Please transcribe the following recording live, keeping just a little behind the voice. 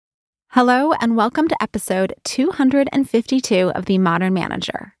Hello, and welcome to episode 252 of The Modern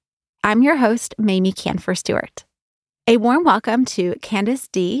Manager. I'm your host, Mamie Canfer-Stewart. A warm welcome to Candace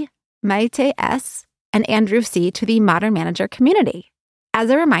D., Maite S., and Andrew C. to the Modern Manager community. As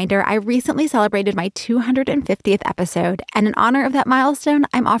a reminder, I recently celebrated my 250th episode, and in honor of that milestone,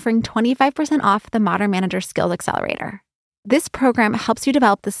 I'm offering 25% off the Modern Manager Skills Accelerator. This program helps you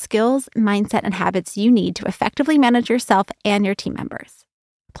develop the skills, mindset, and habits you need to effectively manage yourself and your team members.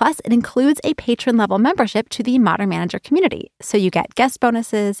 Plus, it includes a patron-level membership to the Modern Manager community, so you get guest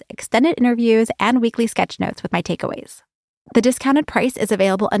bonuses, extended interviews, and weekly sketch notes with my takeaways. The discounted price is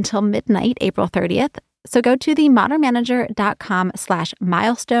available until midnight, April 30th, so go to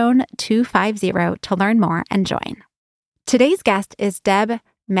themodernmanager.com/milestone250 to learn more and join. Today's guest is Deb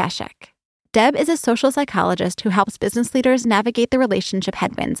Mashek. Deb is a social psychologist who helps business leaders navigate the relationship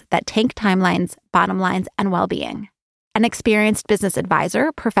headwinds that tank timelines, bottom lines, and well-being. An experienced business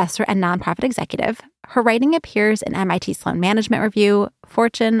advisor, professor, and nonprofit executive, her writing appears in MIT Sloan Management Review,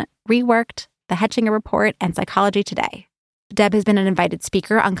 Fortune, Reworked, The Hechinger Report, and Psychology Today. Deb has been an invited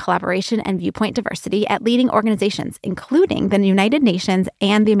speaker on collaboration and viewpoint diversity at leading organizations, including the United Nations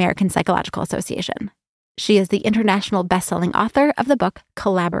and the American Psychological Association. She is the international best-selling author of the book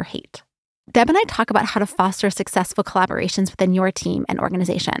Collaborate. Deb and I talk about how to foster successful collaborations within your team and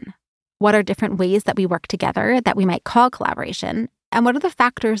organization. What are different ways that we work together that we might call collaboration? And what are the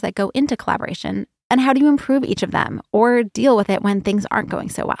factors that go into collaboration? And how do you improve each of them or deal with it when things aren't going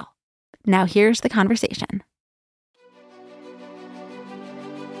so well? Now here's the conversation.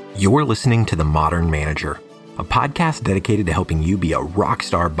 You're listening to The Modern Manager, a podcast dedicated to helping you be a rock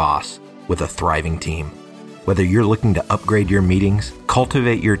star boss with a thriving team. Whether you're looking to upgrade your meetings,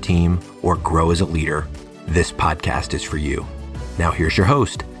 cultivate your team, or grow as a leader, this podcast is for you. Now here's your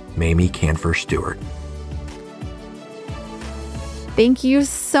host, Mamie Canfer-Stewart. Thank you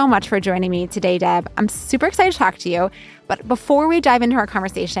so much for joining me today, Deb. I'm super excited to talk to you. But before we dive into our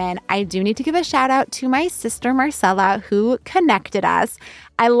conversation, I do need to give a shout out to my sister, Marcella, who connected us.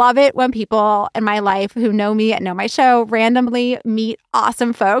 I love it when people in my life who know me and know my show randomly meet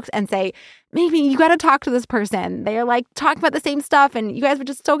awesome folks and say, maybe you got to talk to this person. They're like talking about the same stuff and you guys would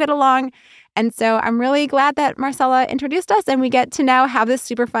just so get along. And so I'm really glad that Marcella introduced us and we get to now have this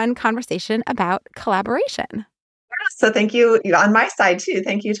super fun conversation about collaboration. So thank you on my side too.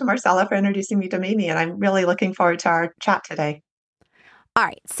 Thank you to Marcella for introducing me to Mamie. And I'm really looking forward to our chat today. All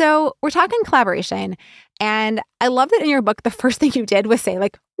right. So we're talking collaboration. And I love that in your book, the first thing you did was say,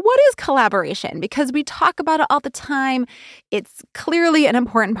 like, what is collaboration? Because we talk about it all the time. It's clearly an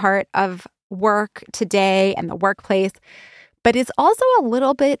important part of work today and the workplace, but it's also a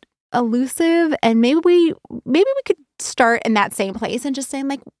little bit elusive. And maybe we could start in that same place and just saying,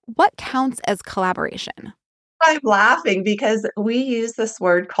 like, what counts as collaboration? I'm laughing because we use this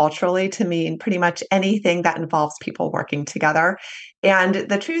word culturally to mean pretty much anything that involves people working together. And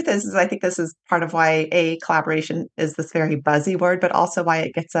the truth is I think this is part of why collaboration is this very buzzy word, but also why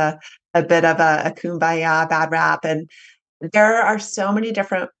it gets a bit of a kumbaya bad rap. And there are so many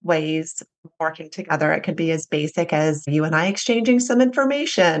different ways of working together. It could be as basic as you and I exchanging some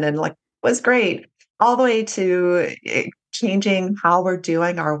information and like was great, all the way to changing how we're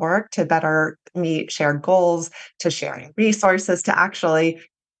doing our work to better meet shared goals, to sharing resources, to actually,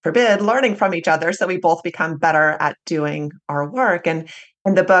 forbid, learning from each other so we both become better at doing our work. And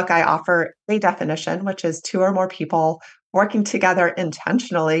in the book, I offer a definition, which is two or more people working together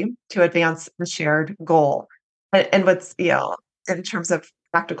intentionally to advance a shared goal. And what's, in terms of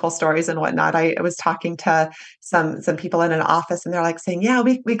practical stories and whatnot, I was talking to some people in an office and they're like saying, yeah,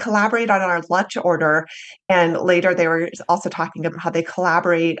 we collaborate on our lunch order. And later they were also talking about how they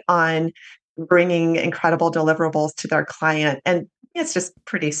collaborate on bringing incredible deliverables to their client. And it's just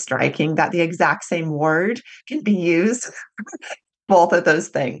pretty striking that the exact same word can be used for both of those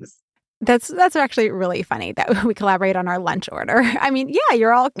things. That's actually really funny that we collaborate on our lunch order. I mean, yeah,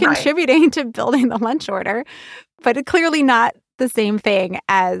 you're all contributing to building the lunch order, but it's clearly not the same thing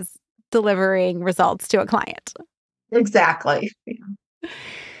as delivering results to a client. Exactly. Yeah.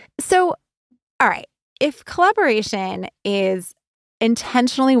 So, all right, if collaboration is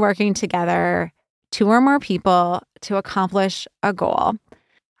intentionally working together, two or more people to accomplish a goal,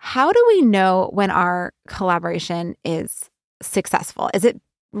 how do we know when our collaboration is successful? Is it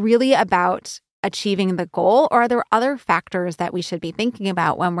really about achieving the goal, or are there other factors that we should be thinking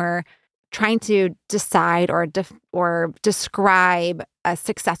about when we're trying to decide or describe a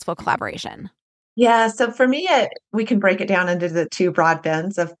successful collaboration? Yeah. So for me, we can break it down into the two broad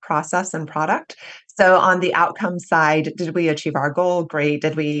bins of process and product. So on the outcome side, did we achieve our goal? Great.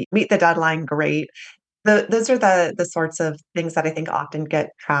 Did we meet the deadline? Great. those are the sorts of things that I think often get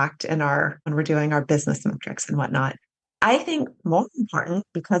tracked in our when we're doing our business metrics and whatnot. I think more important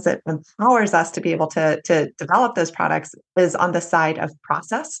because it empowers us to be able to develop those products is on the side of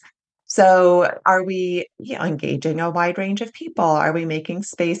process. So are we, engaging a wide range of people? Are we making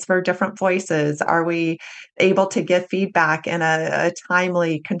space for different voices? Are we able to give feedback in a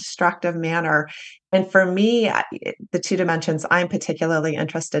timely, constructive manner? And for me, the two dimensions I'm particularly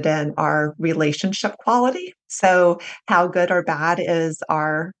interested in are relationship quality. So, how good or bad is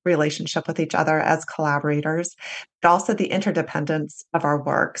our relationship with each other as collaborators, but also the interdependence of our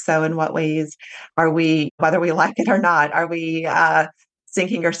work. So, in what ways are we, whether we like it or not, are we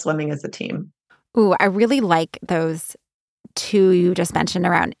sinking or swimming as a team? Ooh, I really like those two you just mentioned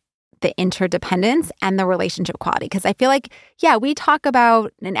around the interdependence and the relationship quality. Because I feel like, yeah, we talk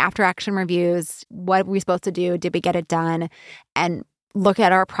about in after action reviews, what are we supposed to do? Did we get it done? And look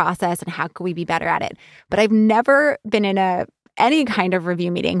at our process and how could we be better at it? But I've never been in any kind of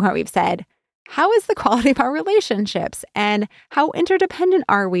review meeting where we've said, how is the quality of our relationships and how interdependent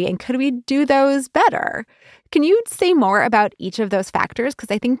are we? And could we do those better? Can you say more about each of those factors?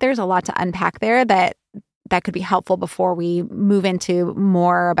 Because I think there's a lot to unpack there that could be helpful before we move into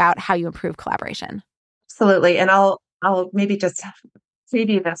more about how you improve collaboration. Absolutely. And I'll maybe just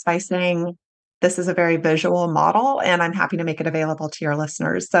preview this by saying this is a very visual model, and I'm happy to make it available to your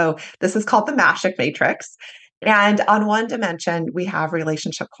listeners. So this is called the Mashek matrix. And on one dimension, we have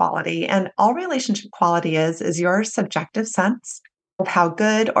relationship quality. And all relationship quality is your subjective sense of how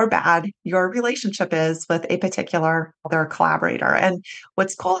good or bad your relationship is with a particular other collaborator. And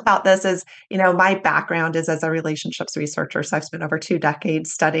what's cool about this is, my background is as a relationships researcher. So I've spent over 2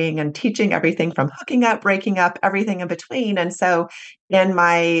 decades studying and teaching everything from hooking up, breaking up, everything in between. And so in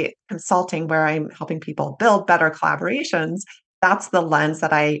my consulting, where I'm helping people build better collaborations, that's the lens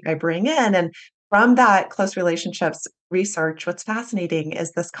that I bring in. And from that close relationships research, what's fascinating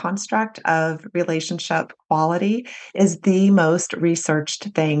is this construct of relationship quality is the most researched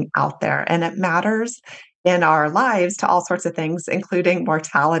thing out there. And it matters in our lives to all sorts of things, including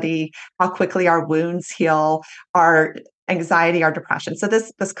mortality, how quickly our wounds heal, our anxiety, our depression. So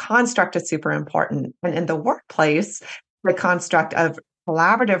this construct is super important. And in the workplace, the construct of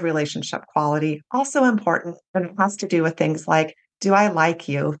collaborative relationship quality also important. And it has to do with things like, do I like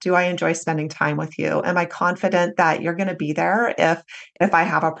you? Do I enjoy spending time with you? Am I confident that you're going to be there if I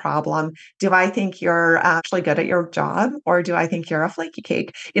have a problem? Do I think you're actually good at your job, or do I think you're a flaky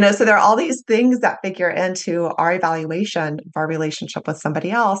cake? So there are all these things that figure into our evaluation of our relationship with somebody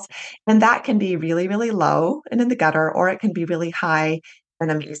else, and that can be really, really low and in the gutter, or it can be really high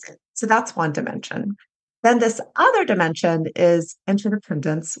and amazing. So that's one dimension. Then this other dimension is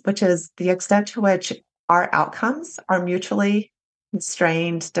interdependence, which is the extent to which our outcomes are mutually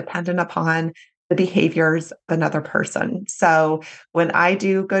constrained, dependent upon the behaviors of another person. So when I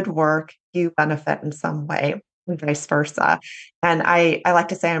do good work, you benefit in some way, and vice versa. And I like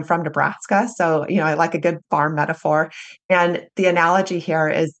to say I'm from Nebraska, so I like a good farm metaphor. And the analogy here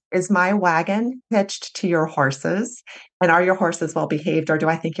is my wagon hitched to your horses, and are your horses well behaved, or do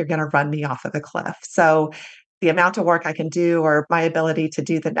I think you're going to run me off of a cliff? So the amount of work I can do or my ability to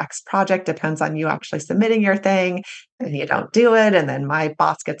do the next project depends on you actually submitting your thing, and you don't do it. And then my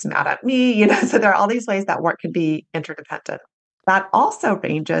boss gets mad at me, so there are all these ways that work can be interdependent. That also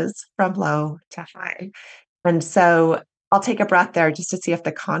ranges from low to high. And so I'll take a breath there just to see if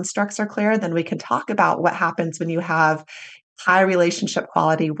the constructs are clear. Then we can talk about what happens when you have high relationship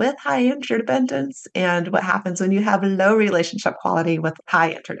quality with high interdependence, and what happens when you have low relationship quality with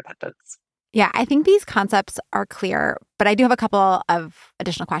high interdependence. Yeah, I think these concepts are clear, but I do have a couple of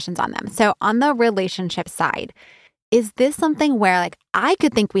additional questions on them. So on the relationship side, is this something where I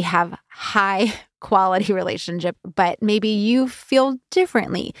could think we have high quality relationship, but maybe you feel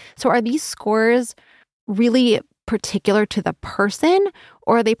differently? So are these scores really particular to the person,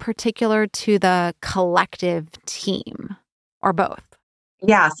 or are they particular to the collective team, or both?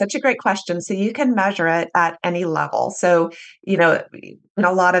 Yeah, such a great question. So you can measure it at any level. So, in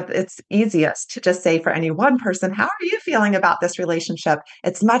a lot of it's easiest to just say for any one person, how are you feeling about this relationship?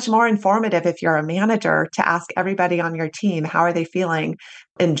 It's much more informative if you're a manager to ask everybody on your team, how are they feeling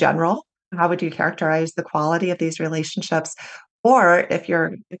in general? How would you characterize the quality of these relationships? Or if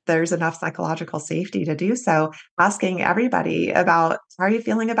there's enough psychological safety to do so, asking everybody about how are you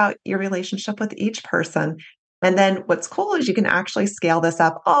feeling about your relationship with each person? And then what's cool is you can actually scale this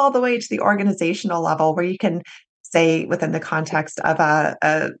up all the way to the organizational level, where you can say within the context of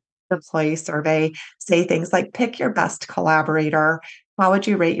a employee survey, say things like pick your best collaborator. How would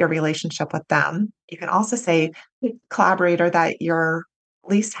you rate your relationship with them? You can also say pick a collaborator that you're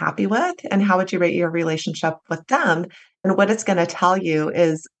least happy with? And how would you rate your relationship with them? And what it's going to tell you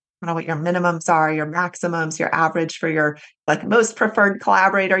is what your minimums are, your maximums, your average for your like most preferred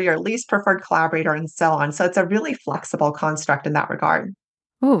collaborator, your least preferred collaborator, and so on. So it's a really flexible construct in that regard.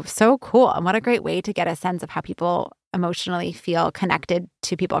 Ooh, so cool. And what a great way to get a sense of how people emotionally feel connected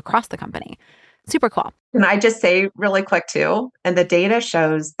to people across the company. Super cool. Can I just say really quick too? And the data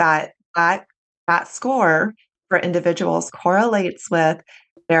shows that score for individuals correlates with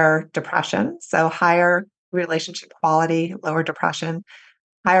their depression. So higher relationship quality, lower depression,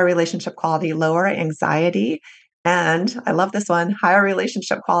 higher relationship quality, lower anxiety. And I love this one, higher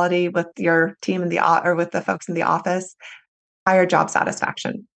relationship quality with your team in or with the folks in the office, higher job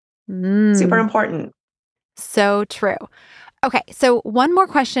satisfaction. Super Mm, important. so true. Okay, so one more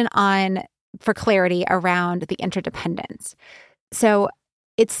question for clarity around the interdependence. So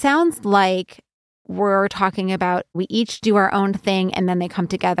it sounds like we're talking about we each do our own thing and then they come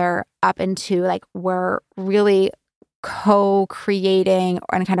together up into like we're really co-creating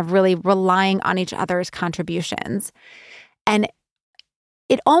and kind of really relying on each other's contributions. And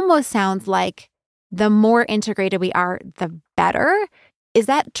it almost sounds like the more integrated we are, the better. Is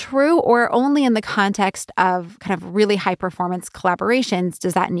that true, or only in the context of kind of really high performance collaborations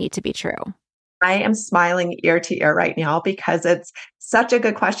does that need to be true? I am smiling ear to ear right now because it's such a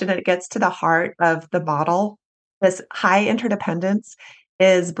good question and it gets to the heart of the model. This high interdependence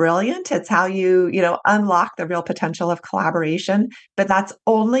is brilliant. It's how you unlock the real potential of collaboration, but that's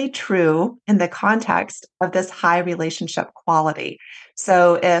only true in the context of this high relationship quality.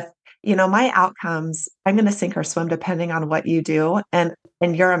 So if my outcomes, I'm going to sink or swim depending on what you do and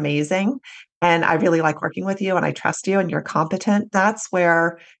you're amazing and I really like working with you and I trust you and you're competent. That's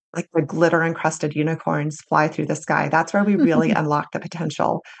where like the glitter encrusted unicorns fly through the sky. That's where we really unlock the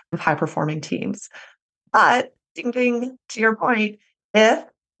potential of high performing teams. But thinking to your point, if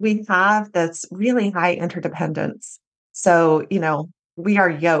we have this really high interdependence, so we are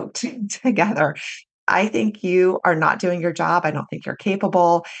yoked together. I think you are not doing your job. I don't think you're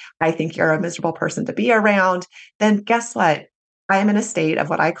capable. I think you're a miserable person to be around. Then guess what? I am in a state of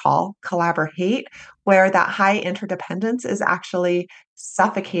what I call collaborate, where that high interdependence is actually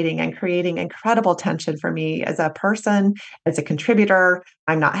suffocating and creating incredible tension for me as a person, as a contributor.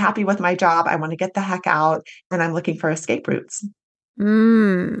 I'm not happy with my job. I want to get the heck out and I'm looking for escape routes.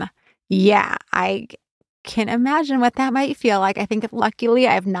 Yeah, I can imagine what that might feel like. I think luckily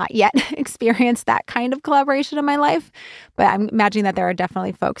I have not yet experienced that kind of collaboration in my life, but I'm imagining that there are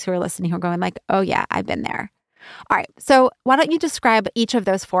definitely folks who are listening who are going like, "Oh yeah, I've been there." All right. So why don't you describe each of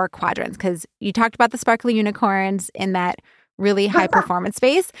those four quadrants? Because you talked about the sparkly unicorns in that really high performance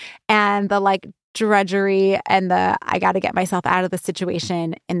space and the like drudgery and the I got to get myself out of the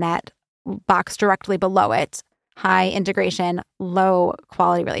situation in that box directly below it. High integration, low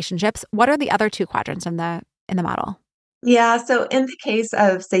quality relationships. What are the other two quadrants in the model? Yeah. So in the case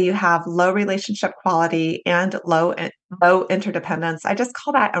of, say, you have low relationship quality and low interdependence, I just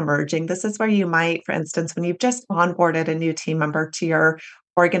call that emerging. This is where you might, for instance, when you've just onboarded a new team member to your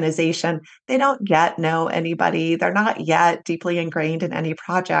organization, they don't yet know anybody. They're not yet deeply ingrained in any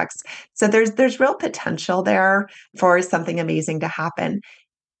projects. So there's real potential there for something amazing to happen.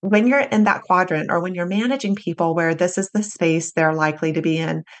 When you're in that quadrant or when you're managing people where this is the space they're likely to be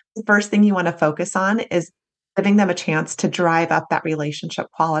in, the first thing you want to focus on is giving them a chance to drive up that relationship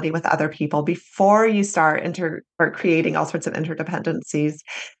quality with other people before you start or creating all sorts of interdependencies.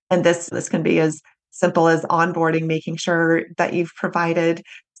 And this can be as simple as onboarding, making sure that you've provided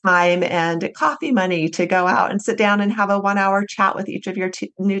time and coffee money to go out and sit down and have a 1 hour chat with each of your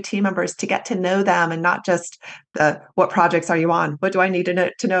new team members to get to know them and not just what projects are you on? What do I need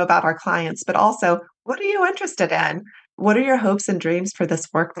to know about our clients? But also, what are you interested in? What are your hopes and dreams for this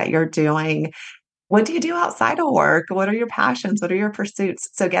work that you're doing? What do you do outside of work? What are your passions? What are your pursuits?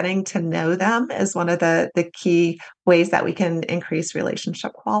 So getting to know them is one of the key ways that we can increase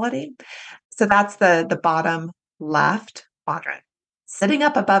relationship quality. So that's the bottom left quadrant. Sitting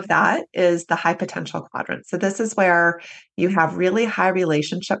up above that is the high potential quadrant. So this is where you have really high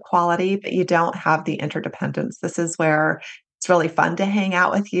relationship quality, but you don't have the interdependence. This is where it's really fun to hang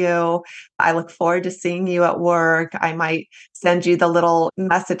out with you. I look forward to seeing you at work. I might send you the little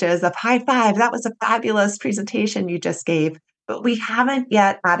messages of high five. That was a fabulous presentation you just gave. But we haven't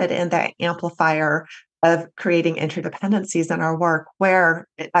yet added in that amplifier of creating interdependencies in our work where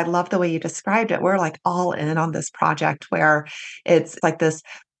I love the way you described it. We're like all in on this project where it's like this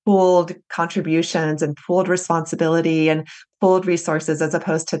pooled contributions and pooled responsibility and pooled resources as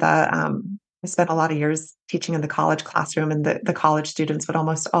opposed to I spent a lot of years teaching in the college classroom, and the college students would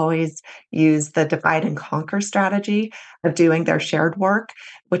almost always use the divide and conquer strategy of doing their shared work,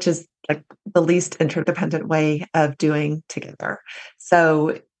 which is like the least interdependent way of doing together.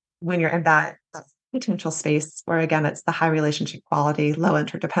 So when you're in that potential space where, again, it's the high relationship quality, low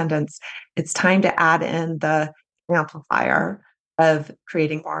interdependence, it's time to add in the amplifier of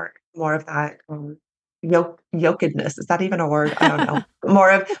creating more of that yokedness. Is that even a word? I don't know.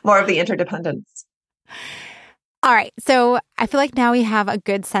 More of the interdependence. All right. So I feel like now we have a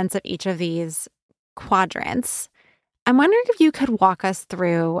good sense of each of these quadrants. I'm wondering if you could walk us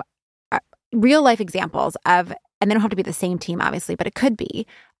through real life examples of, and they don't have to be the same team, obviously, but it could be,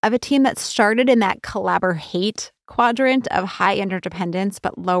 of a team that started in that collaborate quadrant of high interdependence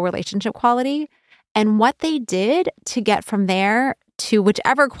but low relationship quality, and what they did to get from there to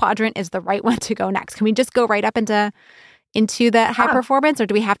whichever quadrant is the right one to go next. Can we just go right up into that high performance, or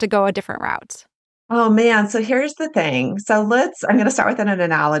do we have to go a different route? Oh man, so here's the thing. I'm going to start with an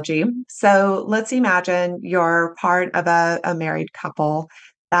analogy. So let's imagine you're part of a married couple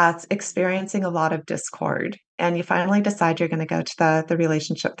that's experiencing a lot of discord, and you finally decide you're going to go to the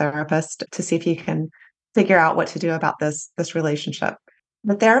relationship therapist to see if you can figure out what to do about this relationship.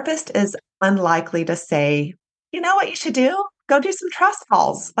 The therapist is unlikely to say, you know what you should do? Go do some trust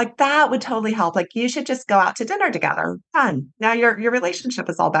falls. Like that would totally help. Like you should just go out to dinner together. Fun. Now your relationship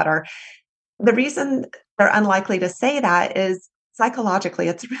is all better. The reason they're unlikely to say that is psychologically,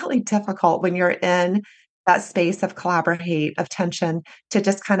 it's really difficult when you're in that space of collaborate, of tension, to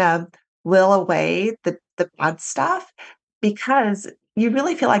just kind of will away the bad stuff because you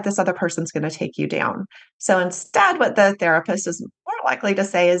really feel like this other person's going to take you down. So instead, what the therapist is more likely to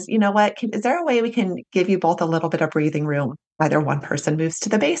say is, you know what, is there a way we can give you both a little bit of breathing room? Either one person moves to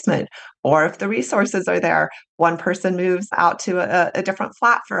the basement, or if the resources are there, one person moves out to a different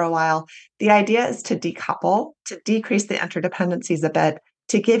flat for a while. The idea is to decouple, to decrease the interdependencies a bit,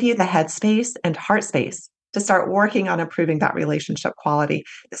 to give you the headspace and heart space to start working on improving that relationship quality.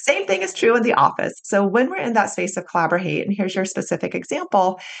 The same thing is true in the office. So when we're in that space of collaborate, and here's your specific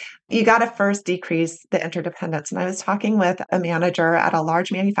example, you got to first decrease the interdependence. And I was talking with a manager at a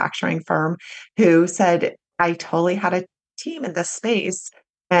large manufacturing firm who said, I totally had a team in this space.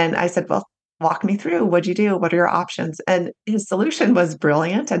 And I said, well, walk me through. What'd you do? What are your options? And his solution was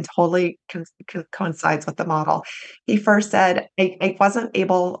brilliant and totally coincides with the model. He first said, I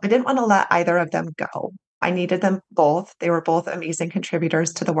didn't want to let either of them go. I needed them both. They were both amazing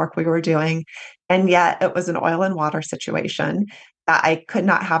contributors to the work we were doing. And yet it was an oil and water situation that I could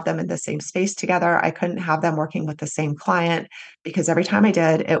not have them in the same space together. I couldn't have them working with the same client because every time I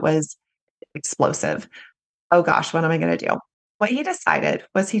did, it was explosive. Oh gosh, what am I going to do? What he decided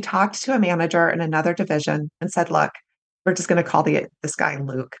was he talked to a manager in another division and said, look, we're just going to call this guy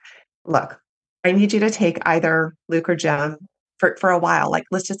Luke. Look, I need you to take either Luke or Jim for a while. Like,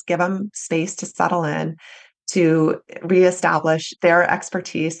 let's just give them space to settle in, to reestablish their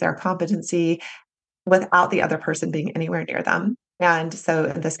expertise, their competency without the other person being anywhere near them. And so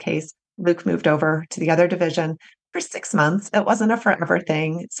in this case, Luke moved over to the other division for 6 months. It wasn't a forever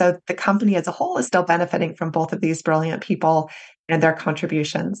thing. So the company as a whole is still benefiting from both of these brilliant people and their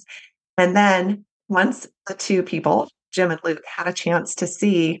contributions. And then once the two people, Jim and Luke, had a chance to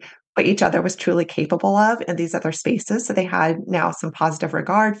see what each other was truly capable of in these other spaces. So they had now some positive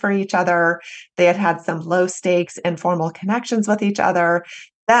regard for each other. They had some low stakes, informal connections with each other.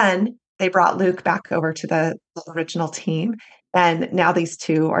 Then they brought Luke back over to the original team. And now these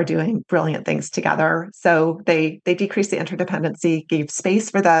two are doing brilliant things together. So they decreased the interdependency, gave space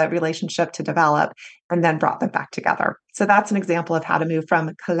for the relationship to develop, and then brought them back together. So that's an example of how to move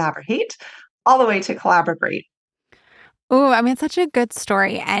from collaborate all the way to collaborate. Oh, I mean, it's such a good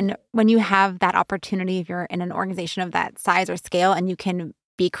story. And when you have that opportunity, if you're in an organization of that size or scale and you can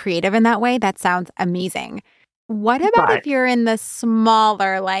be creative in that way, that sounds amazing. What about if you're in the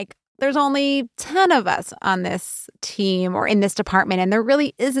smaller, like there's only 10 of us on this team or in this department, and there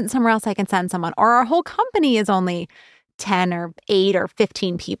really isn't somewhere else I can send someone, or our whole company is only 10 or 8 or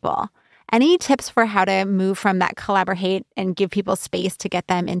 15 people? Any tips for how to move from that collaborate and give people space to get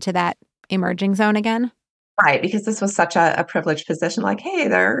them into that emerging zone again? Right, because this was such a privileged position, like, hey,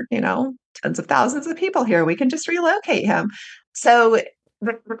 there are, tens of thousands of people here. We can just relocate him. So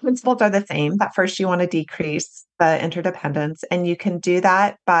the principles are the same. That first, you want to decrease the interdependence, and you can do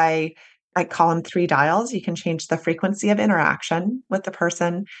that by, I call them 3 dials. You can change the frequency of interaction with the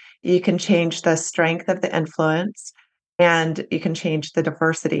person. You can change the strength of the influence, and you can change the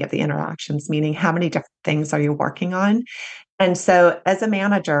diversity of the interactions, meaning how many different things are you working on. And so as a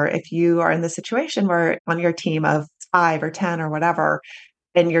manager, if you are in the situation where on your team of 5 or 10 or whatever,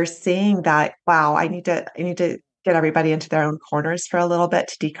 and you're seeing that, wow, I need to get everybody into their own corners for a little bit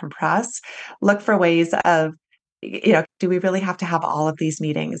to decompress. Look for ways of, do we really have to have all of these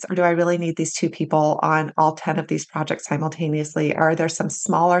meetings, or do I really need these two people on all 10 of these projects simultaneously? Or are there some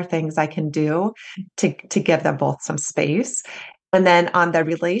smaller things I can do to give them both some space? And then on the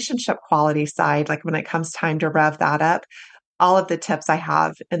relationship quality side, like when it comes time to rev that up, all of the tips I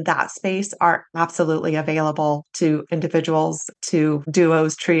have in that space are absolutely available to individuals, to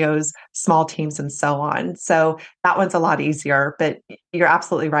duos, trios, small teams, and so on. So that one's a lot easier, but you're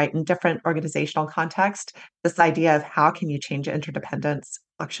absolutely right. In different organizational context, this idea of how can you change interdependence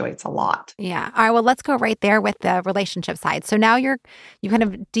fluctuates a lot. Yeah. All right. Well, let's go right there with the relationship side. So now you kind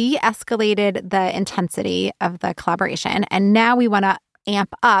of de-escalated the intensity of the collaboration, and now we want to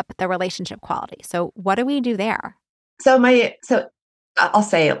amp up the relationship quality. So what do we do there? So I'll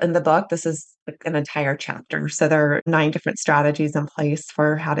say in the book, this is an entire chapter. So there are 9 different strategies in place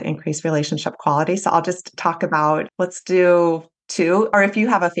for how to increase relationship quality. So I'll just talk about, let's do 2, or if you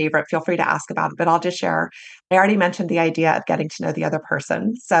have a favorite, feel free to ask about it, but I'll just share. I already mentioned the idea of getting to know the other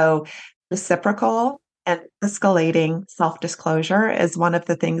person. So reciprocal and escalating self-disclosure is one of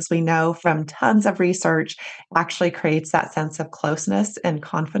the things we know from tons of research actually creates that sense of closeness and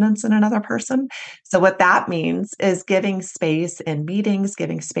confidence in another person. So what that means is giving space in meetings,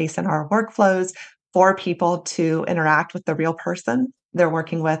 giving space in our workflows for people to interact with the real person they're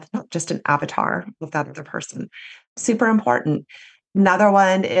working with, not just an avatar of that other person. Super important. Another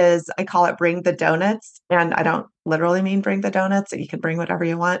one is, I call it bring the donuts. And I don't literally mean bring the donuts. You can bring whatever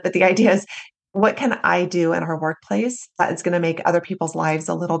you want. But the idea is, what can I do in our workplace that is going to make other people's lives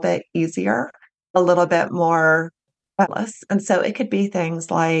a little bit easier, a little bit more effortless? And so it could be things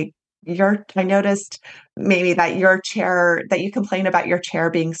like, I noticed maybe that your chair, that you complain about your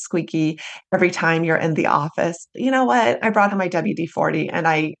chair being squeaky every time you're in the office. You know what? I brought in my WD-40 and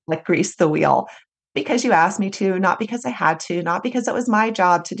I like greased the wheel because you asked me to, not because I had to, not because it was my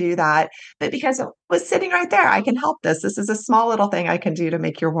job to do that, but because it was sitting right there. I can help this. This is a small little thing I can do to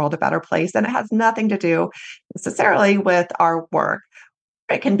make your world a better place. And it has nothing to do necessarily with our work.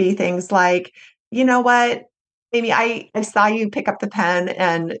 It can be things like, you know what? Maybe I saw you pick up the pen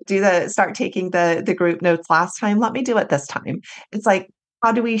and start taking the group notes last time. Let me do it this time. It's like,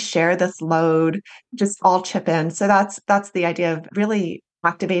 how do we share this load? Just all chip in. So that's the idea of really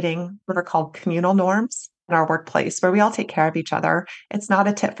activating what are called communal norms in our workplace, where we all take care of each other. It's not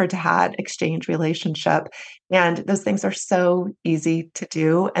a tit for tat exchange relationship. And those things are so easy to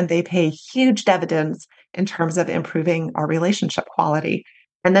do, and they pay huge dividends in terms of improving our relationship quality.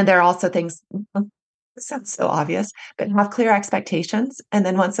 And then there are also things, this sounds so obvious, but have clear expectations. And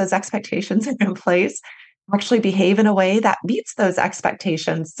then once those expectations are in place, actually behave in a way that meets those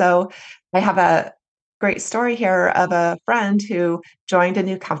expectations. So I have a great story here of a friend who joined a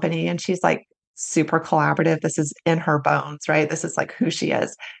new company, and she's like super collaborative. This is in her bones, right? This is like who she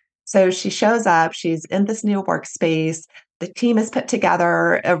is. So she shows up, she's in this new workspace. The team has put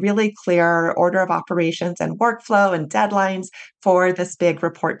together a really clear order of operations and workflow and deadlines for this big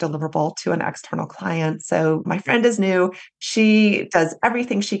report deliverable to an external client. So my friend is new. She does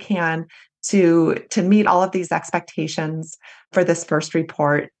everything she can to meet all of these expectations for this first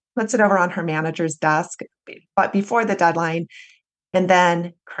report, puts it over on her manager's desk, but before the deadline, and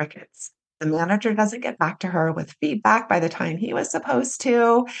then crickets. The manager doesn't get back to her with feedback by the time he was supposed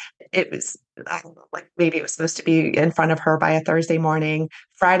to. It was, I don't know, like maybe it was supposed to be in front of her by a Thursday morning.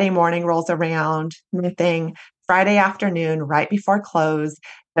 Friday morning rolls around, nothing. Friday afternoon, right before close,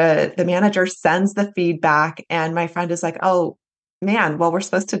 the manager sends the feedback, and my friend is like, "Oh man, well, we're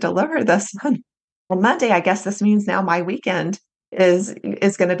supposed to deliver this on Monday. I guess this means now my weekend is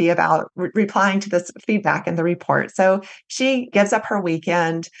going to be about replying to this feedback in the report." So she gives up her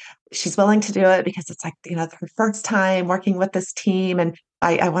weekend. She's willing to do it because it's like, her first time working with this team, and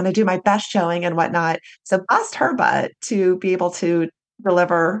I want to do my best showing and whatnot. So bust her butt to be able to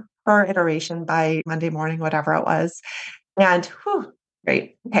deliver her iteration by Monday morning, whatever it was. And whew,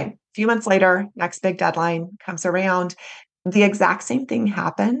 great. Okay. A few months later, next big deadline comes around. The exact same thing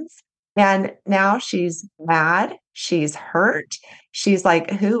happens. And now she's mad. She's hurt. She's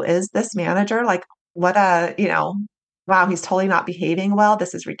like, who is this manager? Like, wow, he's totally not behaving well.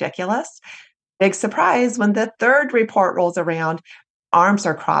 This is ridiculous. Big surprise when the third report rolls around, arms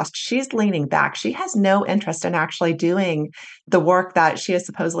are crossed. She's leaning back. She has no interest in actually doing the work that she is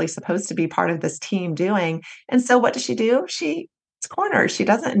supposedly supposed to be part of this team doing. And so what does she do? She's cornered. She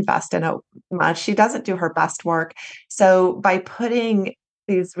doesn't invest in it much. She doesn't do her best work. So by putting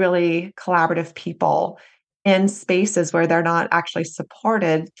these really collaborative people in spaces where they're not actually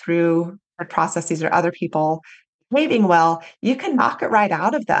supported through the processes or other people behaving well, you can knock it right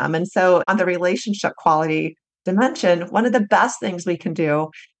out of them. And so, on the relationship quality dimension, one of the best things we can do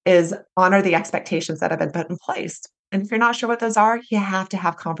is honor the expectations that have been put in place. And if you're not sure what those are, you have to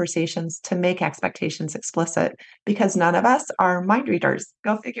have conversations to make expectations explicit because none of us are mind readers.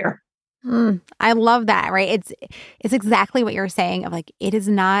 Go figure. I love that, right? It's exactly what you're saying of like, it is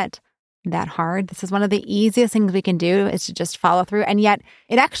not that hard. This is one of the easiest things we can do is to just follow through. And yet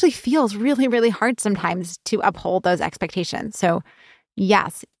it actually feels really, really hard sometimes to uphold those expectations. So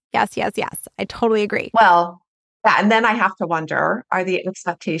yes, yes, yes, yes. I totally agree. Well, yeah. And then I have to wonder, are the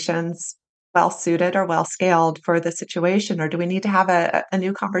expectations well suited or well scaled for the situation? Or do we need to have a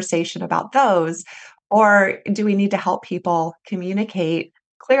new conversation about those? Or do we need to help people communicate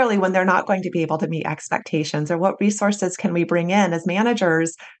clearly when they're not going to be able to meet expectations? Or what resources can we bring in as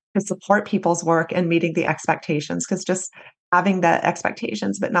managers to support people's work and meeting the expectations? Because just having the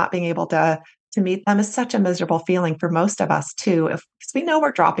expectations but not being able to meet them is such a miserable feeling for most of us too. If 'cause we know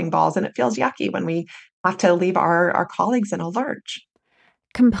we're dropping balls and it feels yucky when we have to leave our colleagues in a lurch.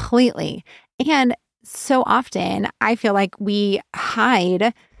 Completely. And so often I feel like we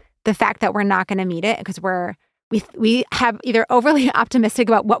hide the fact that we're not going to meet it because we have either overly optimistic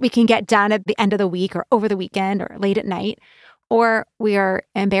about what we can get done at the end of the week or over the weekend or late at night, or we are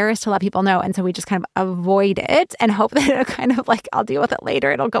embarrassed to let people know. And so we just kind of avoid it and hope that it'll kind of like, I'll deal with it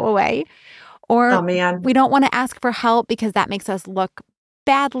later, it'll go away. Oh Or man. we don't want to ask for help because that makes us look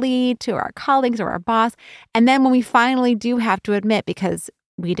badly to our colleagues or our boss. And then when we finally do have to admit because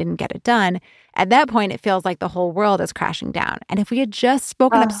we didn't get it done, at that point, it feels like the whole world is crashing down. And if we had just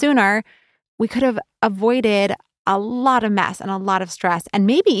spoken up Uh, sooner, we could have avoided a lot of mess and a lot of stress and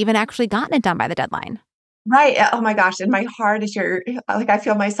maybe even actually gotten it done by the deadline. right. Oh my gosh. And my heart is like I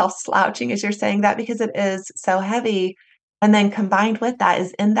feel myself slouching as you're saying that because it is so heavy. And then combined with that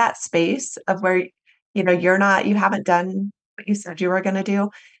is in that space of where, you haven't done what you said you were going to do.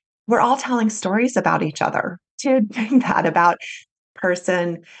 We're all telling stories about each other to doing that about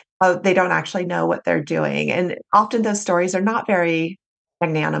person, they don't actually know what they're doing. And often those stories are not very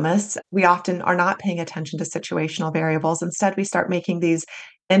magnanimous. We often are not paying attention to situational variables. Instead, we start making these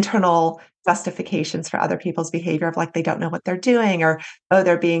internal justifications for other people's behavior of like they don't know what they're doing, or oh,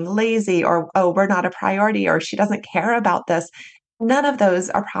 they're being lazy, or oh, we're not a priority, or she doesn't care about this. None of those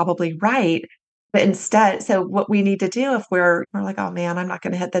are probably right. But instead, so what we need to do if we're like, oh man, I'm not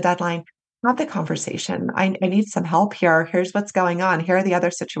going to hit the deadline, have the conversation. I need some help here. Here's what's going on. Here are the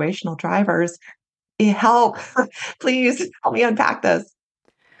other situational drivers. Help. Please help me unpack this.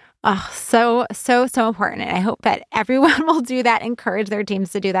 Oh, so, so, so important. And I hope that everyone will do that, encourage their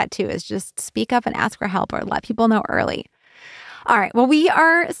teams to do that too, is just speak up and ask for help or let people know early. All right. Well, we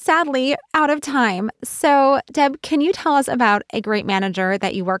are sadly out of time. So, Deb, can you tell us about a great manager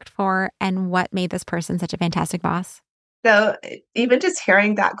that you worked for and what made this person such a fantastic boss? So even just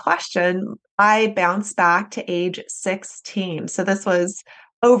hearing that question, I bounced back to age 16. So this was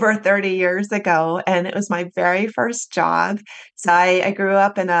over 30 years ago, and it was my very first job. So I grew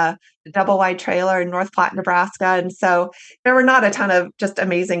up in a double wide trailer in North Platte, Nebraska. And so there were not a ton of just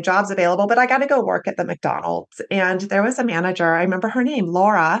amazing jobs available, but I got to go work at the McDonald's. And there was a manager, I remember her name,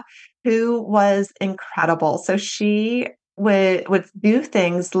 Laura, who was incredible. So she would do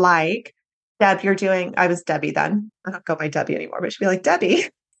things like, Deb, I was Debbie then. I don't go by Debbie anymore, but she'd be like, Debbie,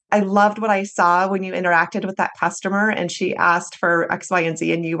 I loved what I saw when you interacted with that customer and she asked for X, Y, and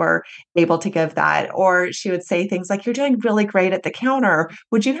Z, and you were able to give that. Or she would say things like, you're doing really great at the counter.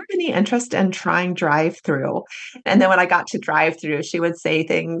 Would you have any interest in trying drive through? And then when I got to drive through, she would say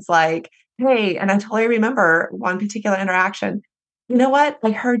things like, hey, and I totally remember one particular interaction. You know what?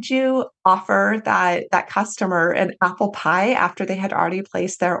 I heard you offer that customer an apple pie after they had already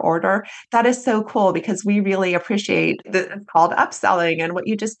placed their order. That is so cool because we really appreciate the it's called upselling. And what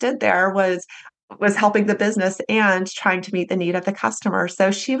you just did there was helping the business and trying to meet the need of the customer.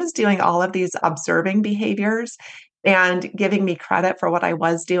 So she was doing all of these observing behaviors and giving me credit for what I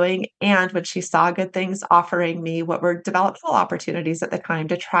was doing. And when she saw good things, offering me what were developmental opportunities at the time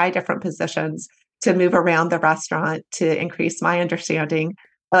to try different positions, to move around the restaurant, to increase my understanding,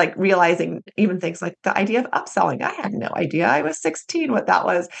 like realizing even things like the idea of upselling. I had no idea. I was 16 what that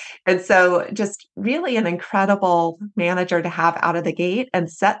was. And so just really an incredible manager to have out of the gate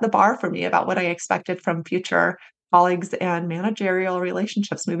and set the bar for me about what I expected from future colleagues and managerial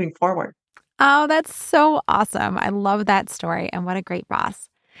relationships moving forward. Oh, that's so awesome. I love that story and what a great boss.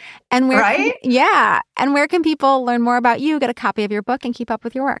 And Right? where can people learn more about you, get a copy of your book and keep up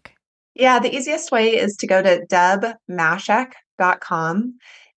with your work? Yeah, the easiest way is to go to debmashek.com.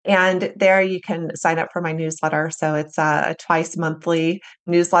 And there you can sign up for my newsletter. So it's a twice monthly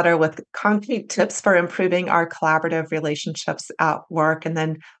newsletter with concrete tips for improving our collaborative relationships at work. And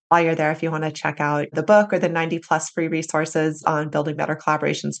then while you're there, if you want to check out the book or the 90 plus free resources on building better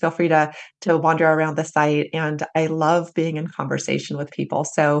collaborations, feel free to wander around the site. And I love being in conversation with people.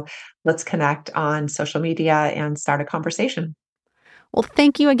 So let's connect on social media and start a conversation. Well,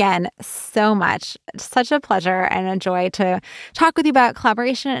 thank you again so much. It's such a pleasure and a joy to talk with you about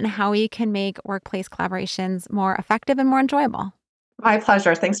collaboration and how we can make workplace collaborations more effective and more enjoyable. My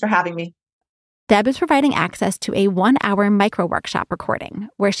pleasure. Thanks for having me. Deb is providing access to a 1-hour micro workshop recording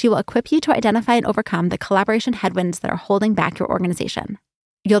where she will equip you to identify and overcome the collaboration headwinds that are holding back your organization.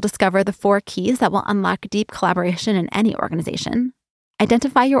 You'll discover the 4 keys that will unlock deep collaboration in any organization,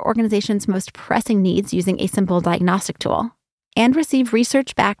 identify your organization's most pressing needs using a simple diagnostic tool, and receive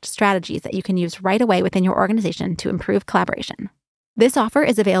research-backed strategies that you can use right away within your organization to improve collaboration. This offer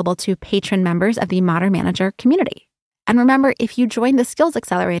is available to patron members of the Modern Manager community. And remember, if you join the Skills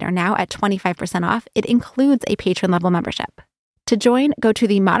Accelerator now at 25% off, it includes a patron-level membership. To join, go to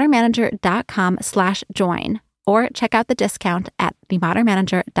themodernmanager.com/join or check out the discount at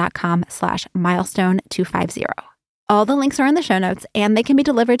themodernmanager.com/milestone250. All the links are in the show notes, and they can be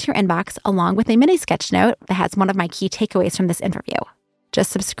delivered to your inbox along with a mini sketch note that has one of my key takeaways from this interview.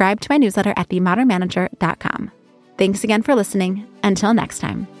 Just subscribe to my newsletter at themodernmanager.com. Thanks again for listening. Until next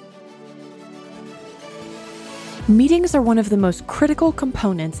time. Meetings are one of the most critical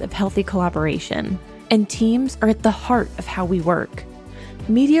components of healthy collaboration, and teams are at the heart of how we work.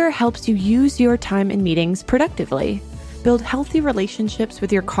 Meteor helps you use your time in meetings productively, build healthy relationships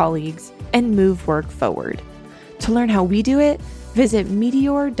with your colleagues, and move work forward. To learn how we do it, visit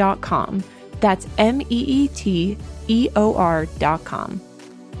meteor.com. That's MEETEOR.com.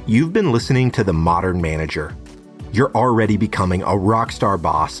 You've been listening to The Modern Manager. You're already becoming a rock star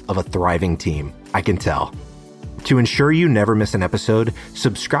boss of a thriving team, I can tell. To ensure you never miss an episode,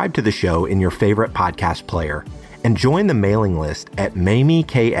 subscribe to the show in your favorite podcast player and join the mailing list at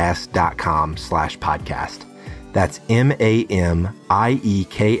mamieks.com/podcast. That's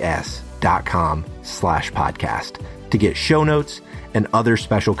MAMIEKS.com/podcast to get show notes and other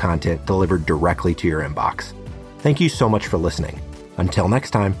special content delivered directly to your inbox. Thank you so much for listening. Until next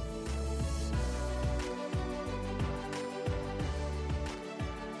time.